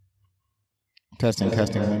Testing,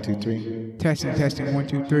 1, 2, 3. Testing, 1,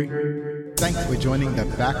 2, 3. Thanks for joining the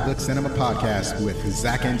Backlook Cinema Podcast with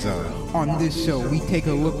Zach and Zoe. On this show, we take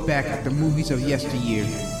a look back at the movies of yesteryear.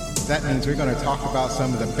 That means we're going to talk about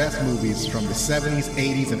some of the best movies from the 70s,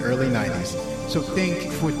 80s, and early 90s. So thank you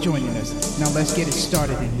for joining us. Now let's get it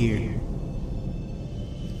started in here.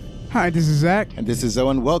 Hi, this is Zach. And this is Zoe,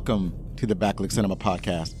 and welcome to the Backlook Cinema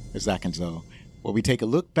Podcast with Zach and Zoe, where we take a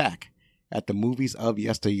look back at the movies of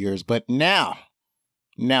yesteryears. But now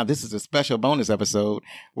this is a special bonus episode.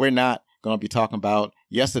 We're not going to be talking about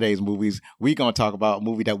yesterday's movies. We're going to talk about a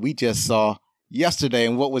movie that we just saw yesterday.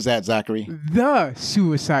 And what was that, Zachary? The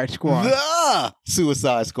Suicide Squad. The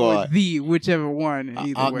Suicide Squad. Or the, whichever one,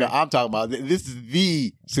 either way. I'm talking about, this is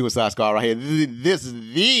the Suicide Squad right here. This is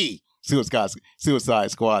the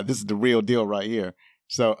Suicide Squad. This is the real deal right here.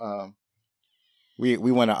 So, we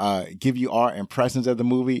want to give you our impressions of the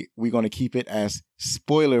movie. We're going to keep it as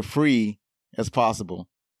spoiler-free as possible,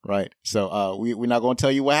 right? So we're not going to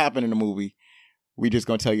tell you what happened in the movie. We're just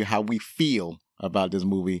going to tell you how we feel about this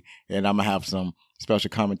movie. And I'm going to have some special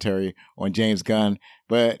commentary on James Gunn.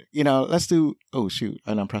 But, let's do... Oh, shoot.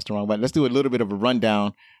 I pressed the wrong button. Let's do a little bit of a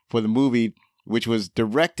rundown for the movie, which was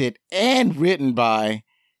directed and written by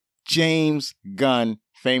James Gunn,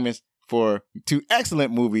 famous for two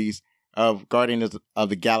excellent movies of Guardians of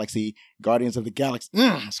the Galaxy,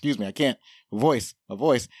 excuse me, I can't voice a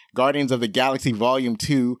voice, Guardians of the Galaxy Volume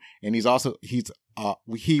 2, and he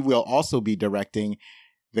will also be directing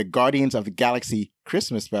the Guardians of the Galaxy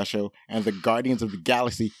Christmas Special and the Guardians of the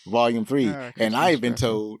Galaxy Volume 3, and I have been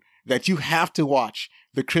told that you have to watch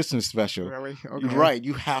the Christmas Special. Really? Okay. Right,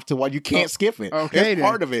 you have to watch, you can't skip it. Okay, it's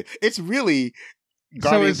part of it. It's really...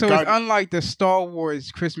 So it's unlike the Star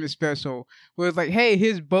Wars Christmas Special, where it's like, hey,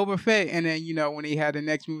 here's Boba Fett, and then, when he had the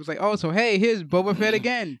next movie, it's like, oh, so hey, here's Boba Fett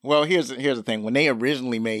again. Well, here's the thing. When they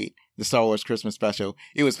originally made the Star Wars Christmas Special,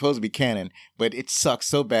 it was supposed to be canon, but it sucked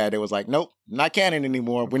so bad, it was like, nope, not canon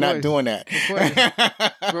anymore. We're not doing that.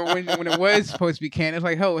 But when it was supposed to be canon, it's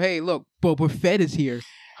like, oh, hey, look, Boba Fett is here.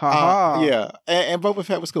 Yeah, and Boba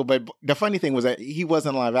Fett was cool, but the funny thing was that he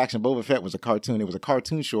wasn't live action. Boba Fett was a cartoon. It was a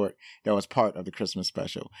cartoon short that was part of the Christmas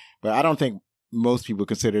Special. But I don't think most people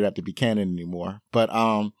consider that to be canon anymore. But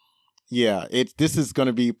this is going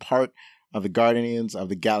to be part of the Guardians of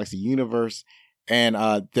the Galaxy universe, and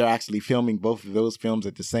they're actually filming both of those films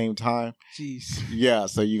at the same time. Jeez. Yeah,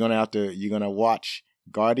 so you're gonna watch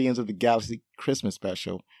Guardians of the Galaxy Christmas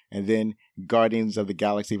Special, and then Guardians of the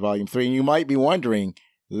Galaxy Volume 3. And you might be wondering,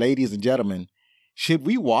 ladies and gentlemen, should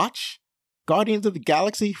we watch Guardians of the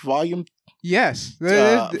Galaxy Volume? Yes,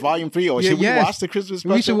 Volume 3, or should we watch the Christmas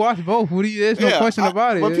Special? We should watch both. There's no question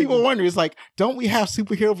about it. But people wonder, it's like, don't we have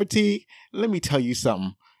superhero fatigue? Let me tell you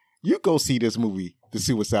something. You go see this movie, The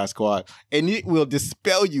Suicide Squad, and it will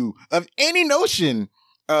dispel you of any notion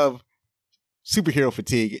of superhero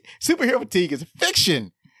fatigue. Superhero fatigue is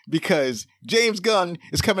fiction because James Gunn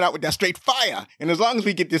is coming out with that straight fire, and as long as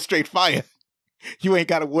we get this straight fire, you ain't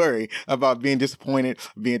got to worry about being disappointed,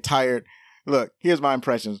 being tired. Look, here's my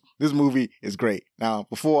impressions. This movie is great. Now,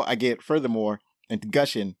 before I get furthermore into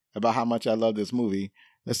gushing about how much I love this movie,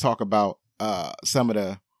 let's talk about some of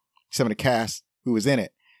the cast who was in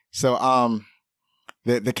it. So,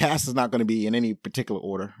 the cast is not going to be in any particular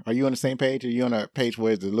order. Are you on the same page? Are you on a page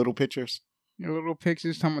where the little pictures? The little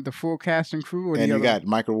pictures talking about the full cast and crew? And you got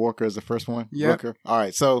Michael Rooker as the first one? Yeah. All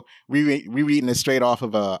right, so we reading this straight off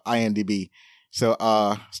of IMDb. So,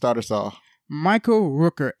 start us off. Michael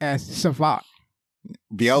Rooker as Savant.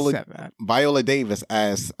 Viola Davis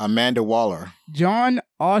as Amanda Waller. John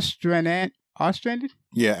Ostrander?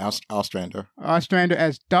 Yeah, Ostrander. Ostrander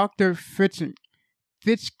as Dr. Fitzgibbon.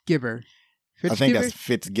 I think that's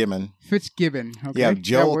Fitzgibbon. Fitzgibbon. Okay. You have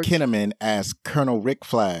Joel Kinnaman as Colonel Rick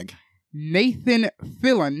Flag. Nathan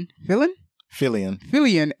Fillion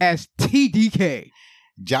as TDK.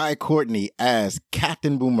 Jai Courtney as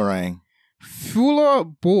Captain Boomerang. Fula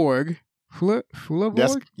Borg. Yep,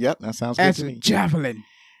 that sounds good to me. As Javelin.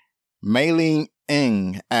 Mei-Ling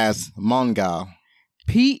Ng as Mongal.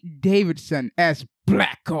 Pete Davidson as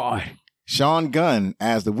Blackguard. Sean Gunn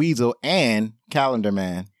as the Weasel and Calendar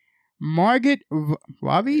Man. Margot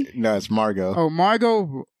Robbie? No, it's Margot. Oh,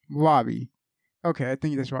 Margot Robbie. Okay, I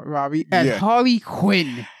think that's Robbie. As Harley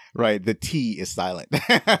Quinn. Right, the T is silent.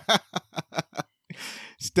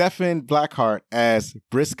 Stephen Blackheart as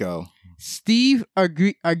Briscoe. Steve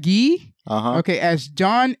Agee, okay, as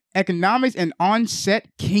John Economics and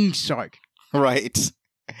On-Set King Shark. Right.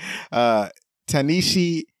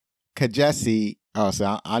 Tanishi Kajesi. Oh,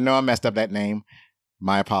 so I know I messed up that name.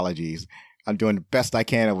 My apologies. I'm doing the best I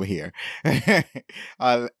can over here.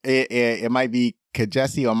 It might be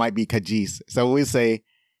Kajesi or it might be Kajis. So we say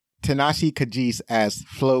Ta-Nehisi Coates as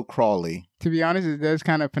Flo Crawley. To be honest, it does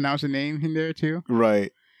kind of pronounce the name in there too.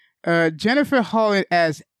 Right. Jennifer Holland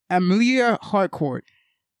as Amelia Harcourt.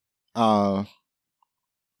 Let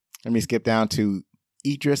me skip down to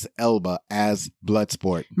Idris Elba as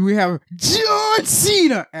Bloodsport. We have John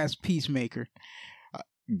Cena as Peacemaker.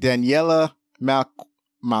 Daniela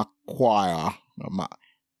Malquire.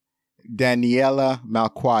 Daniela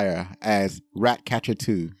Malquire as Ratcatcher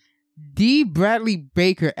 2. D. Bradley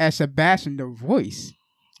Baker as Sebastian, the voice.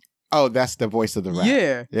 Oh, that's the voice of the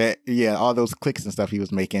rat. Yeah. All those clicks and stuff he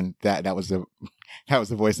was making. That was the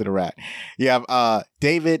voice of the rat. You have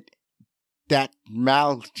David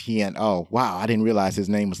Dastmalchian. Oh wow, I didn't realize his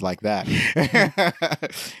name was like that.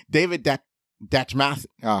 David Dastmalchian.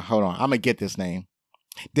 Hold on, I'm gonna get this name.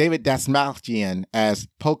 David Dastmalchian as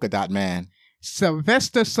Polka Dot Man.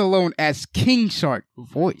 Sylvester Stallone as King Shark,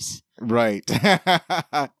 voice. Right.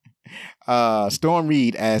 Storm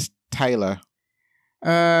Reed as Tyler.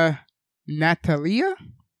 Natalia?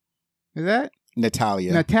 Is that?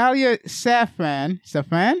 Natalia Safran?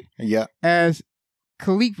 Yeah. As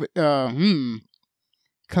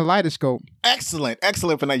Kaleidoscope. Excellent,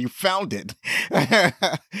 Fernando. You found it.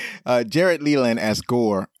 Jared Leland as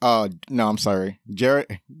Gore. No, I'm sorry.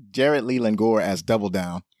 Jared Leland Gore as Double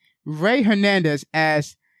Down. Ray Hernandez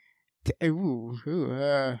as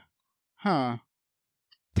Titan?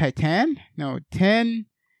 No, Teniente?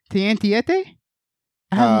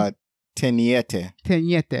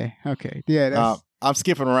 Teniente. Okay. Yeah, that's... I'm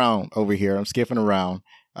skipping around over here. We're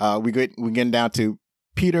getting down to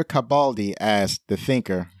Peter Cabaldi as the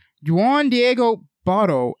Thinker. Juan Diego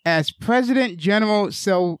Botto as President General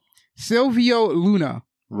Silvio Luna.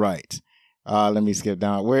 Right. Let me skip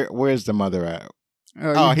down. Where's the mother at?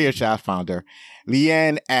 Here, I found her.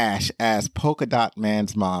 Leanne Ash as Polka Dot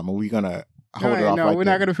Man's mom. Are we gonna hold her off? No, we're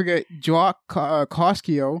not gonna forget Joe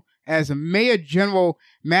Koskio as Mayor General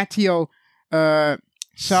Matteo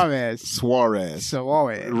Suarez.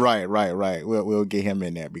 Right. We'll get him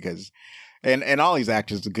in there because, and all these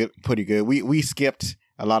actors are pretty good. We skipped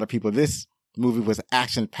a lot of people. This movie was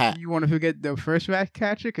action packed. You want to forget the first rat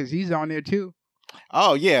catcher because he's on there too.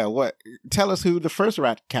 Oh yeah, what? Tell us who the first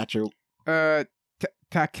rat catcher.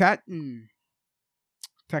 Takaki?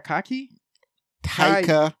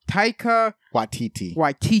 Taika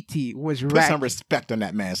Waititi was Put some respect on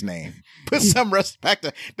that man's name.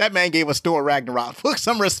 That man gave us Thor Ragnarok. Put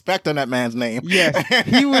some respect on that man's name. Yes,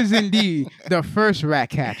 he was indeed the first rat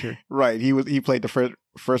catcher. Right, he played the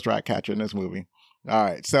first rat catcher in this movie. All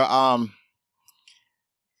right, so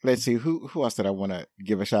let's see who else did I want to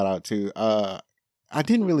give a shout out to. I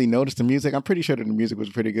didn't really notice the music. I'm pretty sure that the music was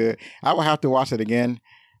pretty good. I will have to watch it again.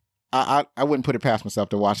 I wouldn't put it past myself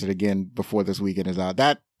to watch it again before this weekend is out.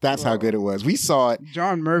 That's how good it was. We saw it.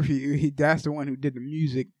 John Murphy, that's the one who did the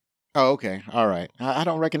music. Oh, okay. All right. I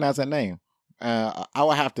don't recognize that name. I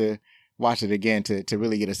will have to watch it again to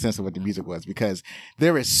really get a sense of what the music was because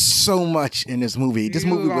there is so much in this movie. This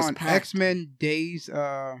movie was on packed. X-Men Days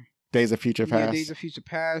of Future Past. Days of Future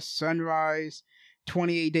Past, Sunrise,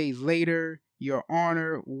 28 Days Later, Your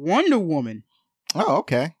Honor, Wonder Woman. Oh,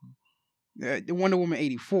 okay. Wonder Woman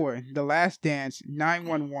 84, The Last Dance,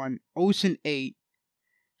 911, Ocean 8,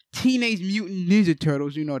 Teenage Mutant Ninja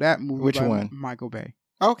Turtles. You know that movie. Which one? Michael Bay.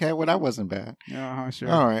 Okay, well that wasn't bad. Sure.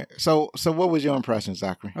 All right. So what was your impression,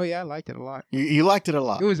 Zachary? Oh yeah, I liked it a lot. You liked it a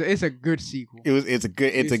lot. It's a good sequel. It's a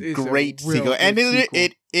great sequel, and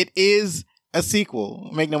it is a sequel.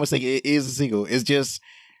 Make no mistake, it is a sequel. It's just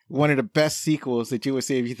one of the best sequels that you would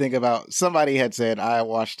see if you think about. Somebody had said I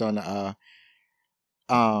watched on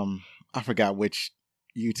I forgot which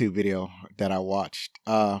YouTube video that I watched.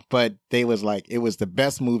 But they was like, it was the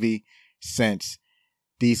best movie since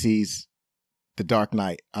DC's The Dark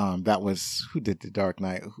Knight. That was, who did The Dark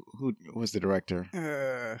Knight? Who was the director?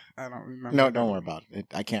 I don't remember. No, don't worry about it.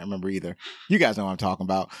 I can't remember either. You guys know what I'm talking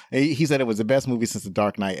about. He said it was the best movie since The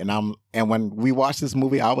Dark Knight. And when we watched this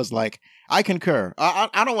movie, I was like, I concur.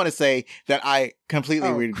 I don't want to say that I completely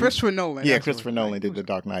agree. Christopher Nolan. Yeah, Christopher Nolan did The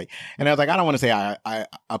Dark Knight. And I was like, I don't want to say I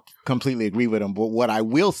completely agree with him. But what I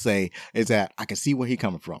will say is that I can see where he's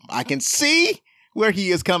coming from. I can see where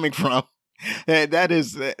he is coming from. That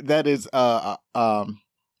is a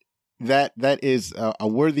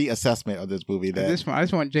worthy assessment of this movie. I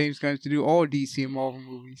just want James Gunn to do all DC and Marvel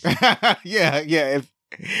movies. yeah.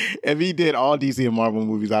 If he did all DC and Marvel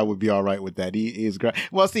movies, I would be all right with that. He is great.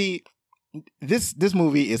 Well, see, this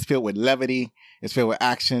movie is filled with levity. It's filled with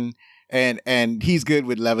action, and he's good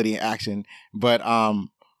with levity and action. But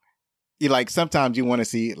like sometimes you want to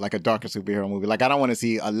see like a darker superhero movie. Like I don't want to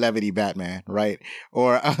see a levity Batman, right?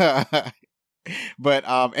 Or but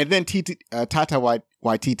and then Taika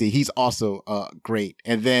Waititi, he's also great.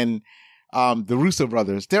 And then the Russo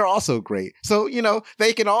brothers, they're also great. So, you know,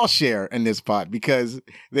 they can all share in this pot because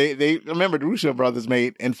they remember the Russo brothers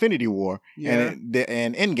made Infinity War and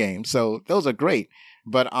Endgame. So those are great.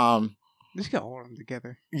 But just get all of them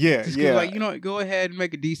together. Yeah, just yeah. Like, you know, go ahead and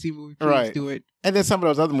make a DC movie. Please do it. And then some of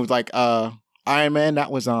those other movies like Iron Man, that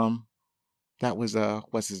was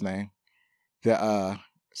what's his name?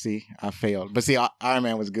 See, I failed. But see, Iron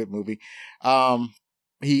Man was a good movie.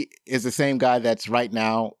 He is the same guy that's right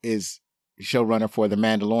now is showrunner for The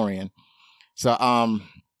Mandalorian. So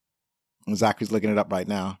Zachary's looking it up right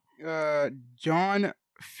now. Jon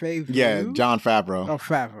Favreau. Yeah, Jon Favreau. Oh,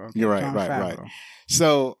 Favreau. Okay. You're right, Jon right. Favreau.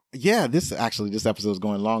 So yeah, this episode is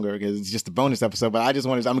going longer because it's just a bonus episode. But I just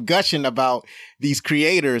wanted I'm gushing about these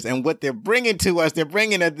creators and what they're bringing to us. They're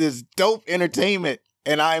bringing us this dope entertainment,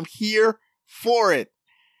 and I'm here for it.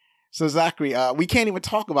 So Zachary, we can't even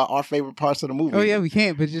talk about our favorite parts of the movie. Oh yeah, we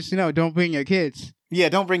can't. But just don't bring your kids. Yeah,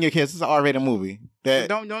 don't bring your kids. It's an R-rated movie.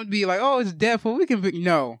 Don't be like, oh, it's Deadpool. We can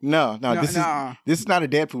no. This is not a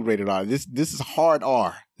Deadpool rated R. This is hard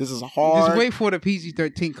R. This is hard. Just wait for the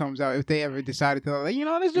PG-13 comes out if they ever decided to let's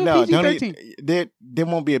do PG-13. There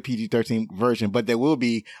won't be a PG-13 version, but there will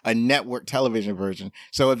be a network television version.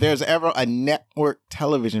 So if there's ever a network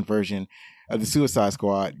television version of the Suicide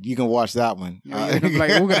Squad, you can watch that one. Like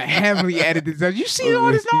we're gonna heavily edit this down. You see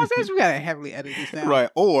all this nonsense? We gotta heavily edit this down. Right.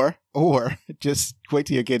 Or just wait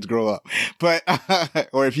till your kids grow up. But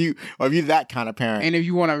or if you that kind of parent. And if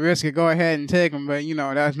you want to risk it, go ahead and take them. But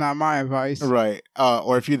that's not my advice. Right.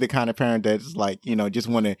 Or if you're the kind of parent that's like, just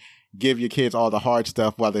want to give your kids all the hard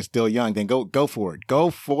stuff while they're still young, then go for it. Go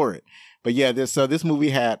for it. But yeah, this movie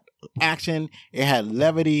had action, it had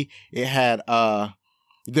levity, it had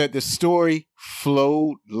the story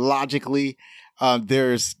flowed logically.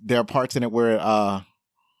 There are parts in it where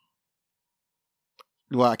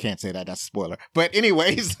well, I can't say that. That's a spoiler. But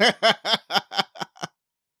anyways,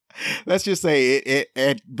 let's just say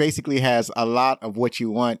it basically has a lot of what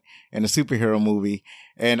you want in a superhero movie.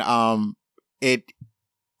 And I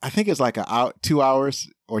think it's like 2 hours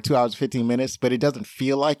or 2 hours, 15 minutes, but it doesn't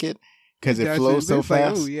feel like it because it flows so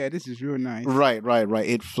fast. Like, oh yeah, this is real nice. Right.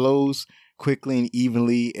 It flows quickly and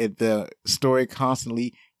evenly. The story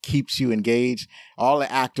constantly keeps you engaged. All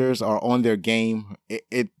the actors are on their game.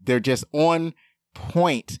 They're just on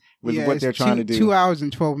point with what they're trying to do. 2 hours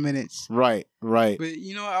and 12 minutes. Right. But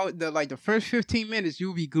the first 15 minutes,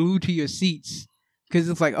 you'll be glued to your seats because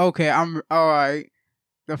it's like, okay, I'm all right.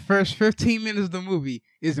 The first 15 minutes of the movie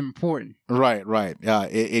is important. Right.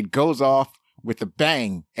 It goes off with a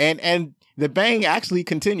bang, and the bang actually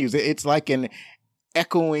continues. It's like an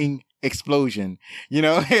echoing explosion.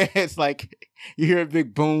 It's like you hear a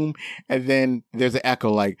big boom, and then there's an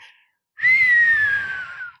echo like.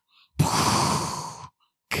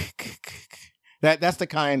 That's the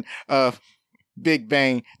kind of big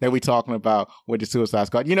bang that we're talking about with the Suicide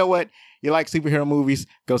Squad. You know what? You like superhero movies?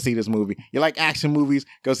 Go see this movie. You like action movies?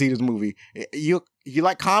 Go see this movie. You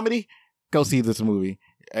like comedy? Go see this movie.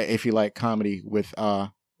 If you like comedy with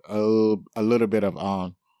a little bit of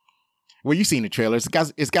well, you've seen the trailer.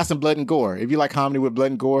 It's got some blood and gore. If you like comedy with blood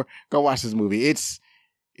and gore, go watch this movie. It's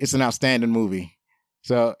an outstanding movie.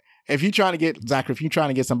 So if you're trying to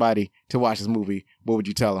get somebody to watch this movie, what would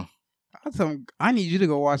you tell them? I'll tell them, I need you to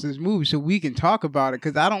go watch this movie so we can talk about it,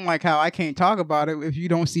 because I don't like how I can't talk about it if you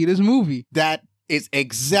don't see this movie. That is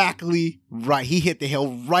exactly right. He hit the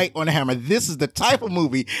nail right on the hammer. This is the type of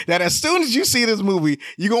movie that as soon as you see this movie,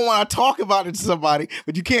 you're going to want to talk about it to somebody,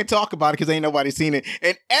 but you can't talk about it because ain't nobody seen it.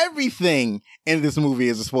 And everything in this movie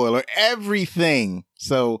is a spoiler. Everything.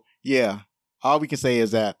 So, yeah, all we can say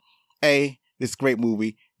is that, A, this is a great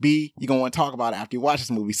movie. B, you're going to want to talk about it after you watch this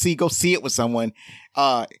movie. C, go see it with someone.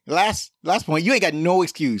 Last point, you ain't got no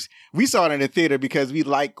excuse. We saw it in the theater because we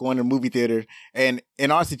like going to the movie theater. And in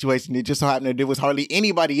our situation, it just so happened that there was hardly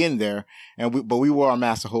anybody in there. But we wore our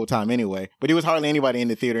masks the whole time anyway. But there was hardly anybody in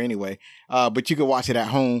the theater anyway. But you could watch it at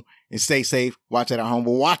home and stay safe. Watch it at home.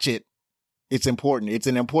 But watch it. It's important. It's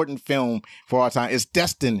an important film for our time. It's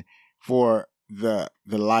destined for the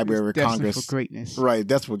Library of Congress. For greatness. Right.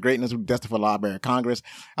 That's for greatness. Destined for Library of Congress.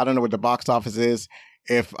 I don't know what the box office is.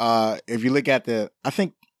 If you look at I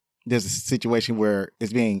think there's a situation where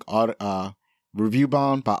it's being review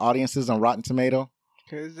bombed by audiences on Rotten Tomato.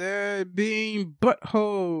 Because they're being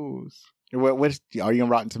buttholes. Are you on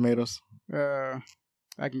Rotten Tomatoes? I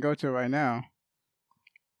can go to it right now.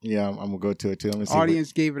 Yeah, I'm gonna go to it too. Let me see.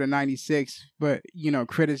 Audience gave it a 96, but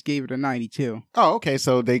critics gave it a 92. Oh, okay.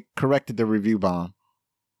 So they corrected the review bomb.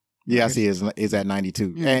 Yeah, I see. Is at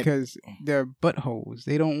 92. Yeah, because they're buttholes.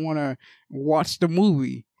 They don't want to watch the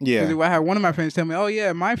movie. Yeah. Because I had one of my friends tell me, "Oh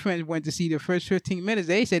yeah, my friends went to see the first 15 minutes.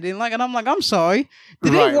 They said they didn't like it." I'm like, "I'm sorry.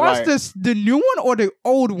 Did they watch the new one or the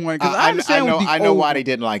old one?" Because I know why they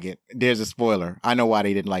didn't like it. There's a spoiler. I know why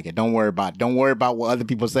they didn't like it. Don't worry about what other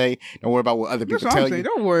people say. Don't worry about what other people tell you.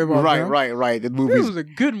 Don't worry about them. Right. The movie was a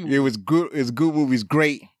good movie. It was good. It's good movie's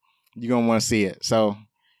great. You're gonna want to see it. So.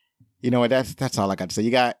 You know what? That's all I got to say. You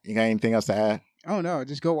got anything else to add? Oh no,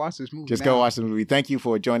 just go watch this movie. Go watch the movie. Thank you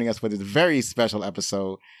for joining us for this very special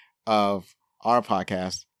episode of our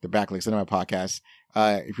podcast, the Backlit Cinema Podcast.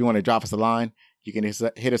 If you want to drop us a line, you can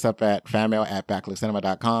hit us up at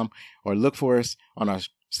fanmail@backliccinema.com or look for us on our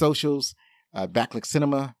socials, Backlit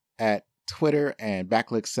Cinema at Twitter and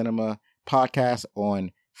Backlit Cinema Podcast on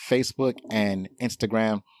Facebook and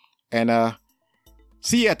Instagram. And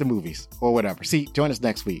see you at the movies or whatever. Join us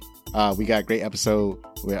next week. We got a great episode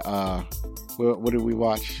where what did we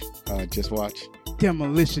watch? Just watch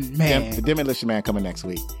Demolition Man. The Demolition Man coming next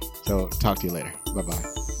week. So talk to you later. Bye-bye.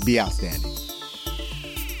 Be outstanding.